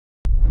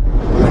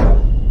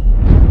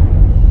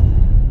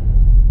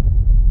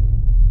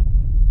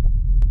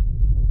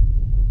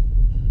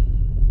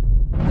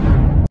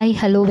Hi,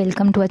 hello,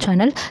 welcome to our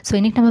channel. So,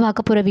 இன்னைக்கு நம்ம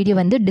பார்க்க போகிற வீடியோ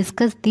வந்து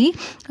discuss the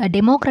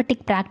democratic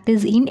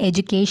practice in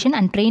education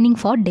and training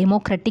for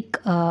democratic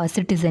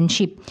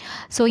citizenship.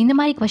 So இந்த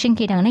மாதிரி கொஷின்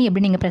கேட்டாங்கன்னா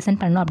எப்படி நீங்கள் ப்ரெசென்ட்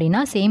பண்ணணும் அப்படின்னா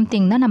சேம்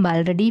திங் தான் நம்ம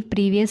ஆல்ரெடி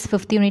ப்ரீவியஸ்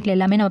 5th யூனிட்ல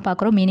எல்லாமே நம்ம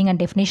பார்க்குறோம். Meaning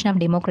and definition of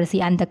democracy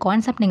அந்த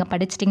கான்செப்ட் நீங்கள்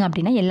படிச்சிட்டிங்க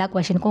அப்படின்னா எல்லா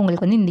கொஷனுக்கும்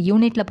உங்களுக்கு வந்து இந்த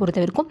யூனிட்டில்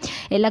பொறுத்த வரைக்கும்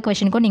எல்லா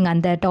கொஷனுக்கும் நீங்கள்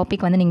அந்த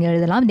டாபிக் வந்து நீங்கள்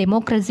எழுதலாம்.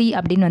 டெமோக்ரஸி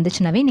அப்படின்னு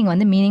வந்துச்சுனாவே நீங்கள்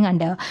வந்து மீனிங்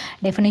அண்ட்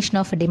டெஃபினேஷன்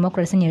ஆஃப்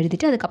டெமோக்ரஸின்னு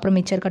எழுதிட்டு அதுக்கப்புறம்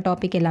மிச்சம் இருக்க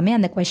டாபிக் எல்லாமே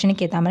அந்த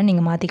கொஷனுக்கு ஏற்ற மாதிரி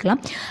நீங்கள்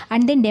மாற்றிக்கலாம்.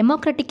 அண்ட் தென்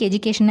டெமோக்ராட்டிக்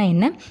எஜுகேஷன்னா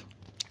என்ன,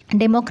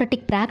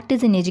 democratic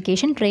practice in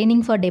education,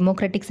 training for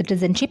democratic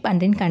citizenship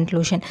and in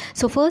conclusion.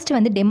 So first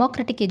வந்து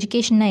democratic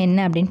education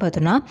என்ன அப்படின்னு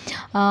பார்த்தோன்னா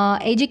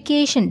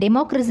education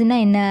democracyனா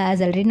என்ன,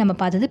 as already நம்ம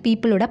பார்த்தது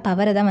பீப்புளோட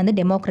பவரை தான் வந்து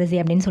democracy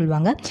அப்படின்னு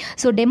சொல்லுவாங்க.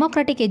 So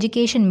democratic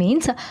education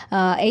means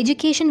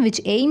education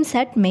which aims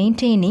at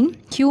maintaining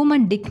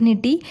human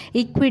dignity,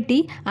 equity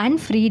and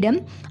freedom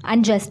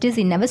and justice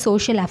in our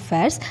social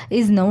affairs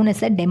is known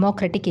as a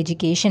democratic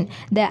education.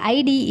 The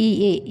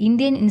IDEA,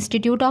 Indian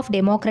Institute of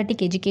Democratic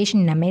Education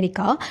in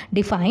America,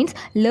 defines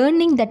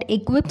learning that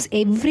equips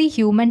every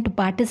human to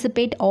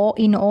participate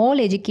in all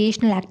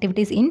educational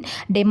activities in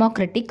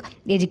democratic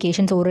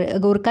education. So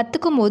ஒரு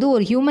கற்றுக்கும் போது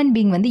ஒரு human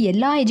being வந்து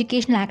எல்லா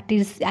educational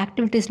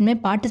ஆக்டிவிட்டீஸ்மே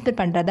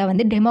participate பண்ணுறதா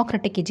வந்து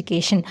democratic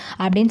education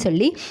அப்படின்னு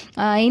சொல்லி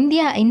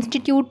India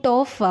institute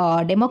of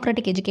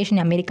democratic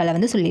education அமெரிக்காவில்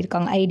வந்து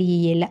சொல்லியிருக்காங்க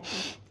ஐடிஇஏல.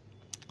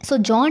 ஸோ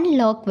ஜான்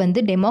லாக் வந்து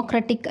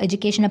டெமோக்ராட்டிக்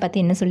எஜுகேஷனை பற்றி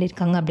என்ன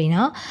சொல்லியிருக்காங்க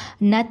அப்படின்னா,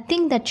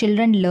 nothing that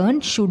children learn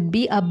should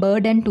be a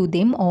burden to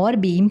them R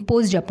B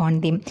imposed upon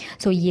them.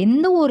 So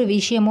எந்த ஒரு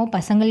விஷயமோ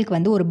பசங்களுக்கு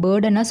வந்து ஒரு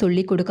பேர்டனாக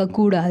சொல்லி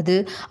கொடுக்கக்கூடாது,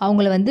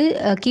 அவங்கள வந்து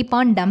கீப்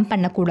ஆன் டம்ப்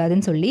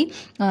பண்ணக்கூடாதுன்னு சொல்லி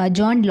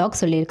ஜான் லாக்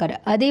சொல்லியிருக்காரு.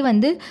 அதே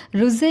வந்து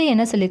ருசே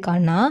என்ன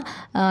சொல்லியிருக்காருன்னா,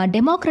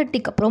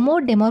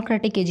 promote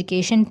democratic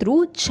education through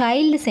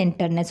child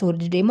centredness.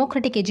 ஒரு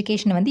டெமோக்ராட்டிக்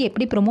எஜுகேஷனை வந்து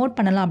எப்படி ப்ரொமோட்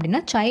பண்ணலாம்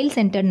அப்படின்னா சைல்டு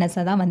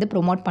சென்டர்னஸை தான் வந்து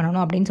ப்ரொமோட்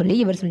பண்ணணும் அப்படின்னு சொல்லி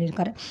இவர்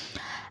சொல்லியிருக்காரு.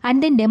 And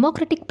then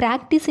democratic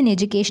practice in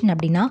education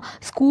அப்படின்னா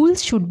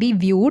schools should be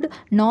viewed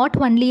not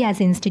only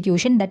as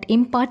institution that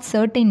impart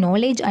certain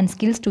knowledge and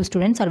skills to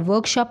students are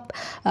work shop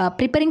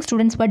preparing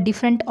students for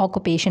different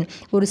occupation.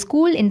 ஒரு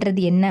school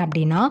என்றது என்ன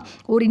அப்படின்னா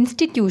ஒரு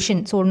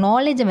institution. So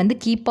நாலேஜை வந்து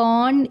keep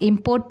on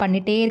import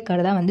பண்ணிகிட்டே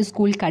இருக்கிறதா வந்து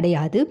ஸ்கூல்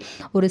கிடையாது.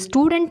 ஒரு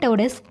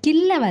ஸ்டூடெண்ட்டோட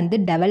ஸ்கில்லை வந்து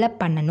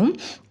டெவலப் பண்ணணும்.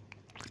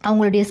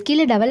 அவங்களுடைய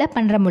ஸ்கில்லை டெவலப்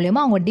பண்ணுற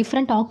மூலயமா அவங்க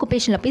டிஃப்ரெண்ட்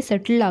ஆக்குபேஷனில் போய்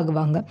செட்டில்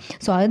ஆகுவாங்க.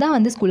 ஸோ அதுதான்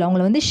வந்து ஸ்கூல்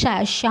அவங்கள வந்து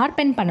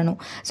ஷார்பன் பண்ணணும்.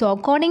 So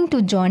according to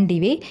John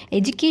டிவே,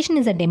 education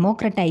is a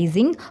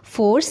டெமோக்ரட்டைசிங்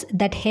force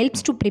that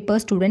helps to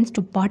prepare students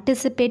to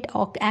participate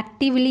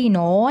actively in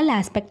all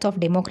aspects of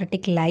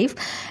democratic life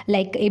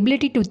like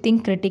ability to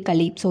think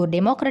critically. So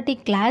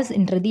democratic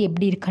கிளாஸ்ன்றது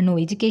எப்படி இருக்கணும்,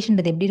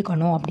 எஜுகேஷன்றது எப்படி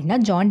இருக்கணும் அப்படின்னா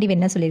John டிவே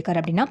என்ன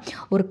சொல்லியிருக்காரு அப்படின்னா,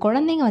 ஒரு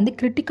குழந்தைங்க வந்து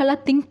கிரிட்டிக்கலாக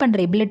திங்க்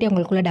பண்ணுற எபிலிட்டி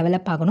அவங்களுக்குள்ள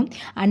டெவலப் ஆகணும்.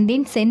 And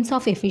then sense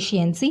of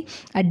efficiency,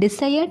 a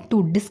desire to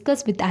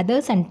discuss with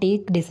others and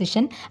take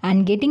decision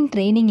and getting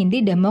training in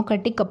the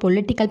democratic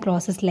political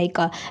process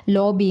like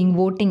lobbying,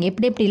 voting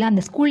எப்படிலாம்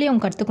அந்த ஸ்கூல்லேயே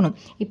அவங்க கற்றுக்கணும்.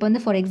 இப்போ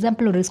வந்து ஃபார்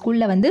எக்ஸாம்பிள் ஒரு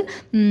ஸ்கூலில் வந்து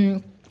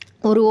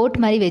ஒரு ஓட்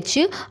மாதிரி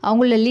வச்சு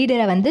அவங்களோட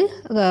லீடரை வந்து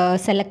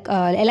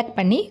எலெக்ட்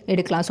பண்ணி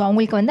எடுக்கலாம். ஸோ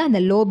அவங்களுக்கு வந்து அந்த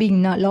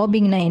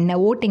லாபிங்னா என்ன,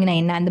 ஓட்டிங்னா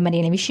என்ன, அந்த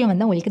மாதிரியான விஷயம்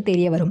வந்து அவங்களுக்கு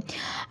தெரிய வரும்.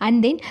 And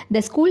then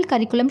the school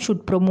curriculum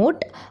should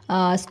promote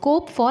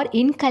scope for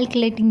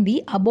இன்கல்குலேட்டிங் the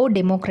above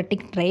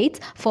democratic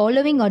rights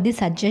following R the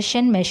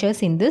suggestion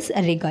measures in this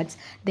regards.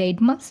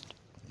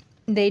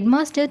 The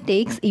headmaster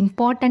takes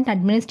important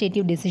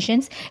administrative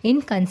decisions in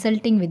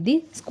consulting with the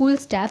school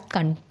staff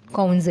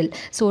council.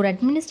 So ஒரு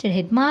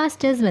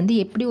headmasters வந்து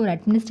எப்படி ஒரு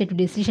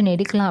administrative decision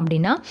எடுக்கலாம்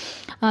அப்படின்னா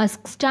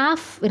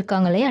staff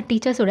இருக்காங்க இல்லையா,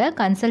 டீச்சர்ஸோட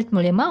consult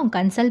மூலயமா அவங்க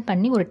கன்சல்ட்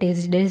பண்ணி ஒரு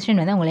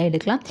டெசிஷன் வந்து அவங்களே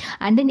எடுக்கலாம்.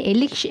 And then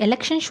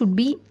election should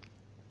be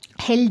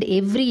held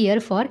every year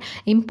for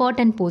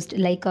important post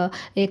like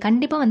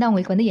கண்டிப்பாக வந்து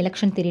அவங்களுக்கு வந்து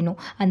எலெக்ஷன் தெரியணும்,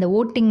 அந்த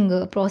ஓட்டிங்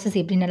ப்ராசஸ்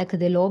எப்படி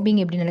நடக்குது, லாபிங்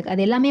எப்படி நடக்குது,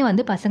 அது எல்லாமே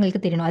வந்து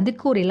பசங்களுக்கு தெரியணும்.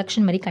 அதுக்கு ஒரு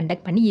எலெக்ஷன் மாதிரி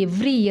கண்டக்ட் பண்ணி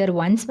எவ்ரி இயர்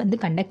ஒன்ஸ் வந்து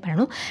கண்டக்ட்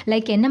பண்ணணும்.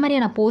 லைக் என்ன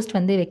மாதிரியான போஸ்ட்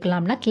வந்து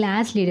வைக்கலாம்னா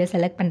கிளாஸ் லீடர்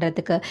செலக்ட்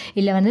பண்ணுறதுக்கு,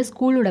 இல்லை வந்து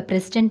ஸ்கூலோட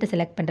பிரசிடென்ட்டை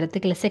செலக்ட்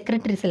பண்ணுறதுக்கு, இல்லை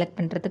செக்ரட்டரி செலக்ட்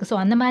பண்ணுறதுக்கு. ஸோ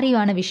அந்த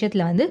மாதிரியான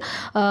விஷயத்தில் வந்து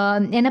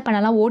என்ன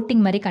பண்ணலாம்,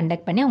 ஓட்டிங் மாதிரி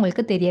கண்டக்ட் பண்ணி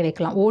அவங்களுக்கு தெரிய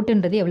வைக்கலாம்.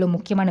 ஓட்டுன்றது எவ்வளோ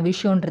முக்கியமான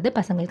விஷயன்றது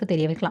பசங்களுக்கு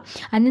தெரிய வைக்கலாம்.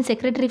 And then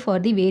secretary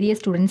for the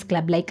various students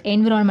club like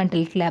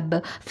environmental club,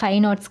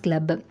 fine arts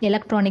club,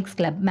 electronics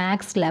club,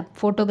 max club,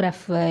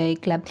 photography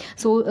club,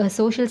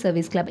 social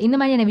service club. இந்த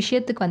மாதிரியான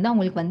விஷயத்துக்கு வந்து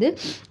அவங்களுக்கு வந்து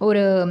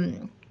ஒரு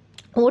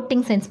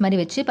ஓட்டிங் சென்ஸ் மாதிரி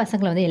வச்சு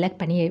பசங்களை வந்து எலெக்ட்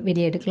பண்ணி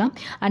வெளியே எடுக்கலாம்.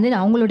 அண்ட் தென்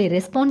அவங்களுடைய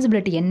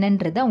ரெஸ்பான்சிபிலிட்டி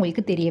என்னன்றது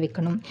அவங்களுக்கு தெரிய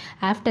வைக்கணும்.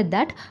 After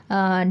that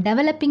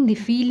developing the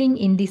feeling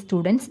in the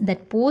students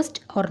that post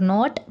R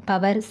not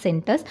power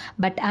centres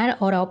but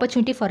ஒரு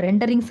opportunity for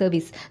rendering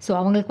service. So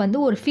அவங்களுக்கு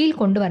வந்து ஒரு ஃபீல்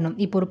கொண்டு வரணும்.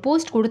 இப்போ ஒரு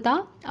போஸ்ட் கொடுத்தா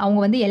அவங்க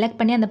வந்து எலெக்ட்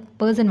பண்ணி அந்த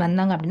பர்சன்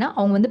வந்தாங்க அப்படின்னா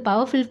அவங்க வந்து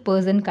பவர்ஃபுல்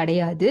பர்சன்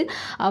கிடையாது.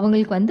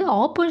 அவங்களுக்கு வந்து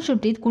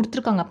ஆப்பர்ச்சுனிட்டி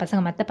கொடுத்துருக்காங்க,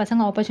 மற்ற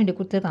பசங்க ஆப்பர்ச்சுனிட்டி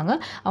கொடுத்துருக்காங்க.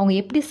 அவங்க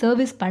எப்படி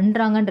சர்வீஸ்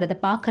பண்ணுறாங்கன்றதை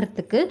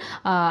பார்க்குறதுக்கு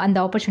அந்த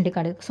ஆப்பர்ச்சுனிட்டி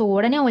ஸோ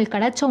உடனே அவங்களுக்கு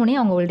கிடச்ச உடனே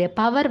அவங்களுடைய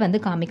பவர்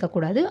வந்து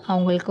காமிக்கக்கூடாது.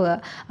 அவங்களுக்கு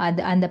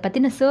அந்த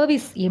பற்றின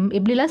சர்வீஸ்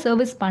எப்படிலாம்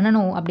சர்வீஸ்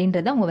பண்ணணும்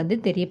அப்படின்றத அவங்க வந்து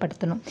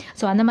தெரியப்படுத்தணும்.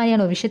 ஸோ அந்த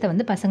மாதிரியான ஒரு விஷயத்தை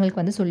வந்து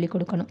பசங்களுக்கு வந்து சொல்லிக்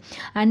கொடுக்கணும்.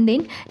 And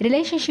then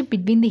relationship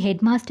between the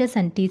head masters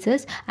and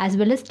teachers as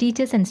well as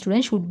teachers and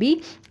students should be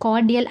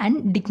cordial and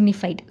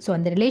dignified. So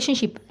அந்த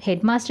ரிலேஷன்ஷிப்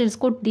ஹெட்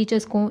மாஸ்டர்ஸ்க்கும்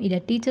டீச்சர்ஸ்க்கும் இல்லை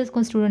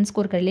டீச்சர்ஸ்க்கும்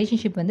ஸ்டூடெண்ட்ஸ்க்கும் இருக்க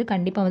ரிலேஷன்ஷிப் வந்து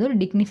கண்டிப்பாக வந்து ஒரு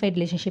டிக்னிஃபைட்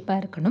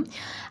ரிலேஷன்ஷிப்பாக இருக்கணும்.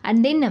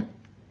 And then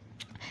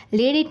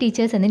lady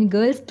teachers and then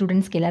girls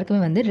ஸ்டூடெண்ட்ஸ்க்கு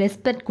எல்லாருக்குமே வந்து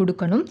ரெஸ்பெக்ட்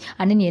கொடுக்கணும்.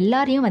 அண்ட் தென்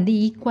எல்லாரையும் வந்து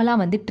ஈக்குவலாக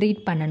வந்து ட்ரீட்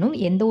பண்ணணும்.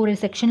 எந்த ஒரு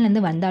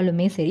செக்ஷன்லேருந்து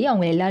வந்தாலுமே சரி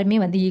அவங்க எல்லாருமே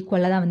வந்து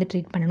ஈக்குவலாக தான் வந்து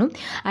ட்ரீட் பண்ணணும்.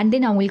 அண்ட்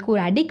தென் அவங்களுக்கு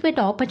ஒரு அடிக்வேட்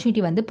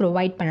ஆப்பர்ச்சுனிட்டி வந்து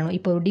ப்ரொவைட் பண்ணணும்.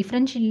 இப்போ ஒரு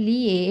டிஃப்ரென்ஷியலி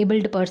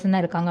ஏபிள்டு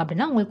பர்சனாக இருக்காங்க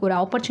அப்படின்னா அவங்களுக்கு ஒரு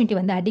ஆப்பர்ச்சுனிட்டி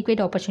வந்து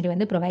அடிக்வேட் ஆப்பர்ச்சுனிட்டி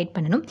வந்து ப்ரொவைட்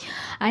பண்ணணும்.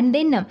 And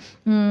then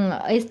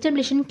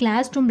establishing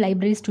class room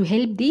libraries to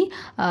help the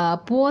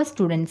poor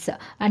students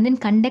and then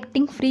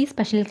conducting free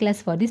special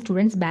class for the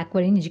students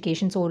backward in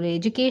education. So ஒரு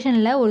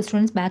எஜுகேஷனில் ஒரு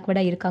ஸ்டூடெண்ட்ஸ்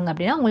பேக்வர்டாக இருக்காங்க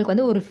அப்படின்னா அவங்களுக்கு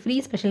வந்து ஒரு ஃப்ரீ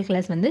ஸ்பெஷல்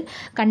கிளாஸ் வந்து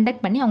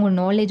கண்டக்ட் பண்ணி அவங்க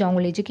நாலேஜ்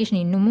அவங்களோட எஜுகேஷன்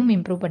இன்னமும்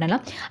இம்ப்ரூவ்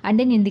பண்ணலாம். அண்ட்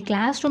தென் இந்த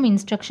class room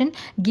instruction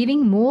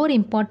giving more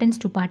importance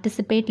to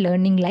participate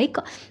learning like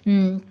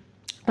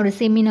ஒரு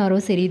செமினாரோ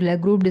சரி இல்லை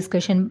group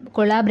discussion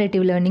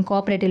collaborative learning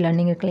cooperative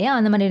learning இருக்கு இல்லையா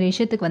அந்த மாதிரி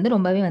விஷயத்துக்கு வந்து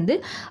ரொம்பவே வந்து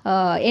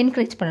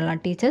என்கரேஜ்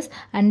பண்ணலாம் teachers.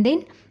 And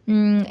then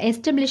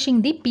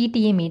establishing the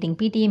PTA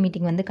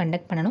meeting வந்து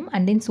கண்டக்ட் பண்ணணும்.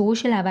 And then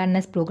social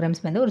awareness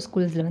programs வந்து ஒரு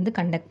ஸ்கூல்ஸில் வந்து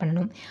கண்டக்ட்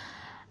பண்ணணும்.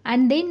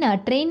 And then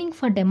training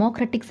for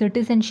democratic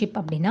citizenship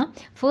அப்படின்னா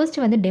ஃபர்ஸ்ட்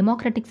வந்து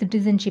டெமோக்ராட்டிக்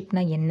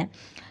சிட்டிசன்ஷிப்னா என்ன?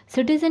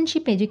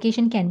 Citizenship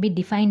education can be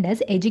defined as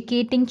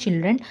educating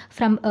children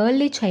from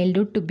early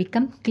childhood to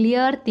become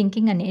clear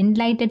thinking and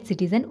enlightened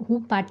citizen who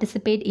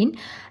participate in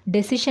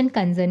decision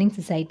concerning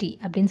society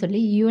அப்படின்னு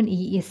சொல்லி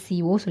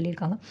UNESCO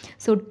சொல்லியிருக்காங்க.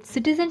 So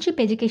citizenship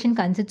education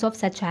consists of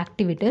such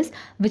activities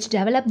which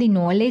develop the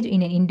knowledge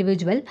in an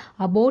individual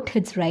about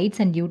its rights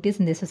and duties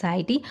in the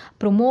society,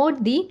 promote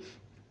the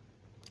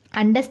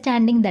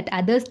understanding that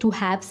others too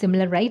have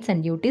similar rights and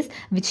duties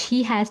which he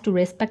has to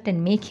respect and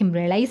make him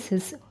realize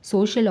his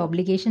social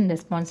obligation and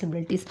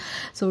responsibilities.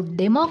 So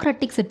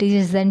democratic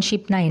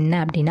சிட்டிசன்ஷிப்னா என்ன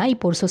அப்படின்னா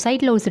இப்போ ஒரு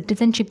சொசைட்டியில் ஒரு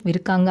citizenship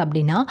இருக்காங்க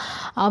அப்படின்னா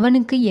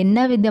அவனுக்கு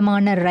என்ன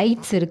விதமான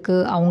ரைட்ஸ்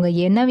இருக்குது, அவங்க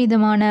என்ன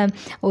விதமான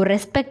ஒரு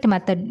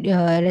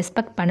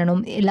ரெஸ்பெக்ட்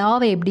பண்ணணும்,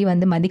 லாவை எப்படி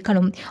வந்து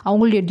மதிக்கணும்,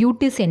 அவங்களுடைய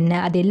டியூட்டிஸ்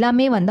என்ன, அது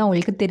எல்லாமே வந்து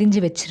அவங்களுக்கு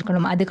தெரிஞ்சு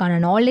வச்சுருக்கணும்.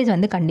 அதுக்கான நாலேஜ்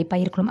வந்து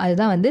கண்டிப்பாக இருக்கணும்.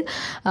 அதுதான் வந்து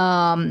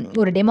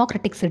ஒரு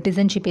டெமோக்ராட்டிக்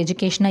சிட்டிசன்ஷிப்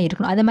எஜுகேஷனாக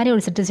இருக்கணும். அது மாதிரி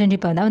ஒரு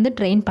சிட்டிசன்ஷிப்பை தான் வந்து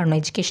ட்ரெயின் பண்ணணும்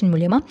எஜுகேஷன்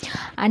மூலிமா.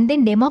 And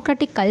then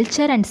democratic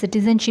culture and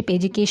citizenship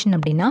education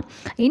அப்படின்னா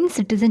இன்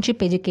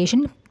citizenship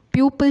education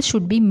pupils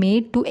should be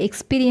made to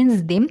experience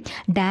them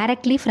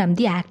directly from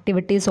the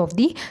activities of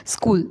the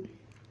school.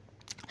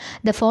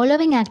 The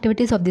following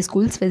activities of the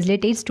schools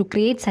facilitates to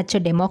create such a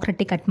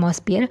democratic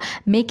atmosphere,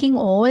 making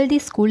all the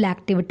school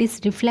activities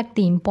reflect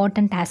the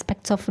important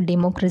aspects of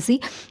democracy,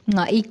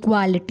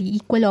 equality,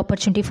 equal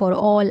opportunity for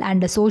all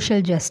and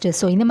social justice.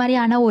 So இந்த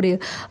மாதிரியான ஒரு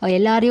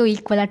எல்லாரையும்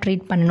ஈக்குவலாக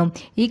treat பண்ணணும்,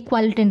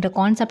 ஈக்குவாலிட்டின்ற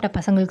கான்செப்டை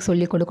பசங்களுக்கு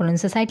சொல்லிக்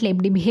கொடுக்கணும், சொசைட்டியில்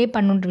எப்படி பிஹேவ்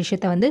பண்ணணுன்ற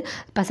விஷயத்தை வந்து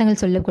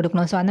பசங்களுக்கு சொல்லிக்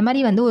கொடுக்கணும். ஸோ அந்த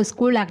மாதிரி வந்து ஒரு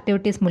ஸ்கூல்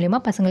ஆக்டிவிட்டீஸ் மூலிமா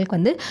பசங்களுக்கு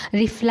வந்து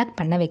ரிஃப்ளெக்ட்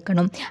பண்ண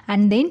வைக்கணும்.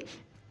 And then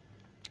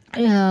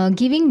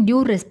giving due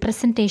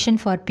representation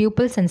for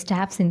pupils and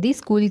staffs in the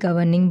school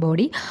governing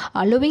body,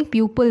 allowing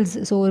pupils,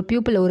 so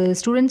ஒரு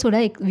ஸ்டூடெண்ட்ஸோட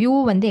வியூ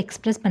வந்து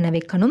எக்ஸ்ப்ரெஸ் பண்ண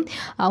வைக்கணும்.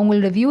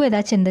 அவங்களோட வியூ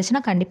ஏதாச்சும்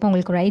இருந்துச்சுன்னா கண்டிப்பாக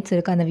உங்களுக்கு ரைட்ஸ்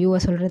இருக்குது அந்த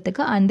வியூவை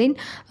சொல்கிறதுக்கு. And then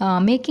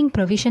making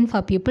provision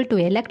for people to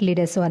elect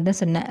leaders. So அதான்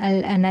சொன்னேன்,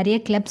 நிறைய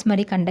கிளப்ஸ்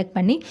மாதிரி கண்டக்ட்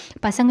பண்ணி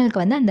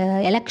பசங்களுக்கு வந்து அந்த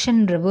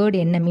எலெக்ஷன்ற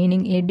வேர்டு என்ன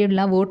மீனிங்,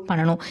 எப்படிலாம் ஓட்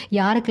பண்ணணும்,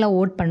 யாருக்கெல்லாம்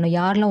ஓட் பண்ணணும்,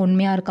 யாரெல்லாம்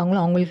உண்மையாக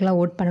இருக்காங்களோ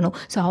அவங்களுக்கெல்லாம் ஓட் பண்ணணும்,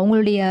 ஸோ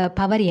அவங்களுடைய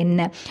பவர்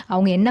என்ன,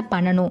 அவங்க என்ன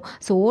பண்ணணும்,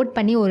 ஸோ ஓட்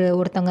பண்ணி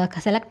ஒருத்தவங்க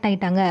செலக்ட்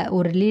ஆகிட்டாங்க,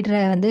 ஒரு லீடரை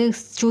வந்து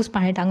சூஸ்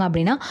பண்ணிட்டாங்க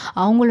அப்படின்னா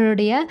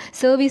அவங்களுடைய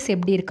சர்வீஸ்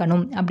எப்படி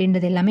இருக்கணும்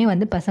அப்படின்றது எல்லாமே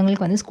வந்து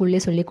பசங்களுக்கு வந்து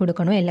ஸ்கூல்லேயே சொல்லிக்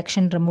கொடுக்கணும்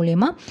எலெக்ஷன்ற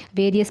மூலயமா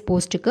வேரியஸ்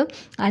போஸ்ட்டுக்கு.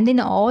 And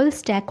then all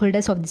stack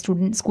holders of the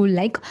student school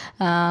like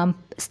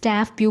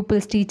staff,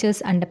 pupils,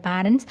 teachers and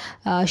parents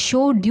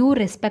show due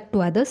respect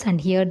to others and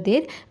hear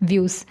their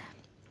views.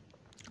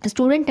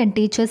 Student and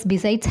teachers,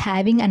 besides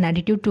having an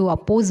attitude to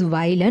oppose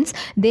violence,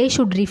 they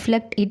should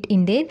reflect it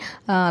in their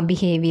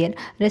behavior,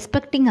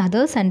 respecting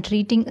others and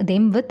treating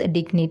them with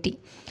dignity.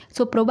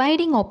 So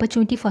providing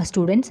opportunity for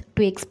students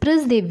to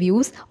express their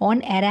views on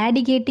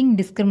eradicating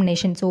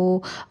discrimination. So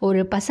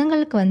ஒரு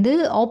பசங்களுக்கு வந்து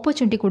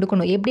opportunity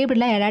கொடுக்கணும்,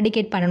 எப்படிலாம்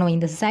eradicate பண்ணணும்,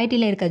 இந்த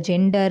சொசைட்டியில் இருக்க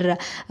gender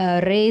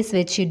race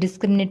வச்சு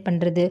டிஸ்கிரிமினேட்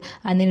பண்ணுறது,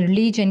 அந்த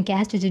ரிலீஜன்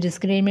கேஸ்ட் வச்சு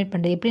டிஸ்கிரிமினேட்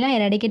பண்ணுறது, எப்படிலாம்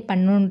எராடிகேட்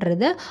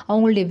பண்ணணுன்றது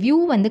அவங்களுடைய வியூ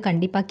வந்து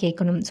கண்டிப்பாக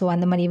கேட்கணும். ஸோ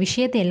அந்த மாதிரி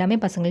விஷயத்தை எல்லாமே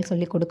பசங்களுக்கு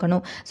சொல்லிக்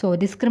கொடுக்கணும். ஸோ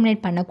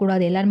டிஸ்கிரிமினேட்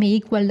பண்ணக்கூடாது, எல்லாருமே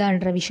ஈக்குவல்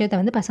தான்ன்ற விஷயத்தை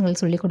வந்து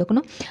பசங்களுக்கு சொல்லிக்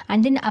கொடுக்கணும்.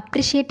 And then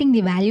appreciating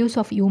the values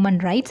of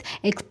human rights,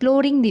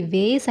 exploring the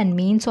ways and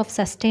means of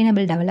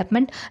sustainable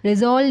development,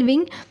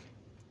 resolving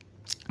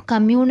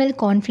communal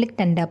conflict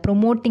and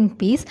promoting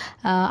peace,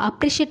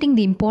 appreciating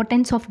the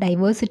importance of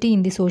diversity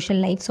in the social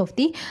lives of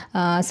the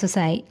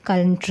society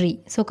country.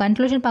 So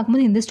conclusion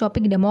பார்க்கும்போது in this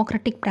topic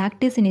democratic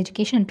practice in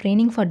education and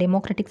training for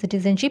democratic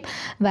citizenship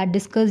were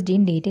discussed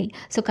in detail.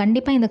 So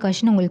கண்டிப்பாக இந்த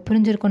question உங்களுக்கு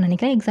புரிஞ்சிருக்கும்னு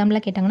நினைக்கிறேன்.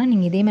 Example கேட்டாங்கன்னா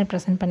நீங்கள் இதே மாதிரி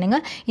ப்ரெசென்ட்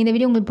பண்ணுங்கள். இந்த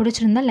வீடியோ உங்களுக்கு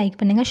பிடிச்சிருந்தால் லைக்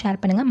பண்ணுங்கள்,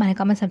 ஷேர் பண்ணுங்கள்,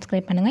 மறக்காமல்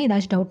சப்ஸ்கிரைப் பண்ணுங்கள்.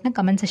 ஏதாச்சும் டவுட்னா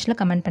கமெண்ட்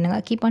செக்ஷனில் கமெண்ட்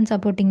பண்ணுங்கள். Keep on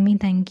supporting me.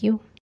 Thank you.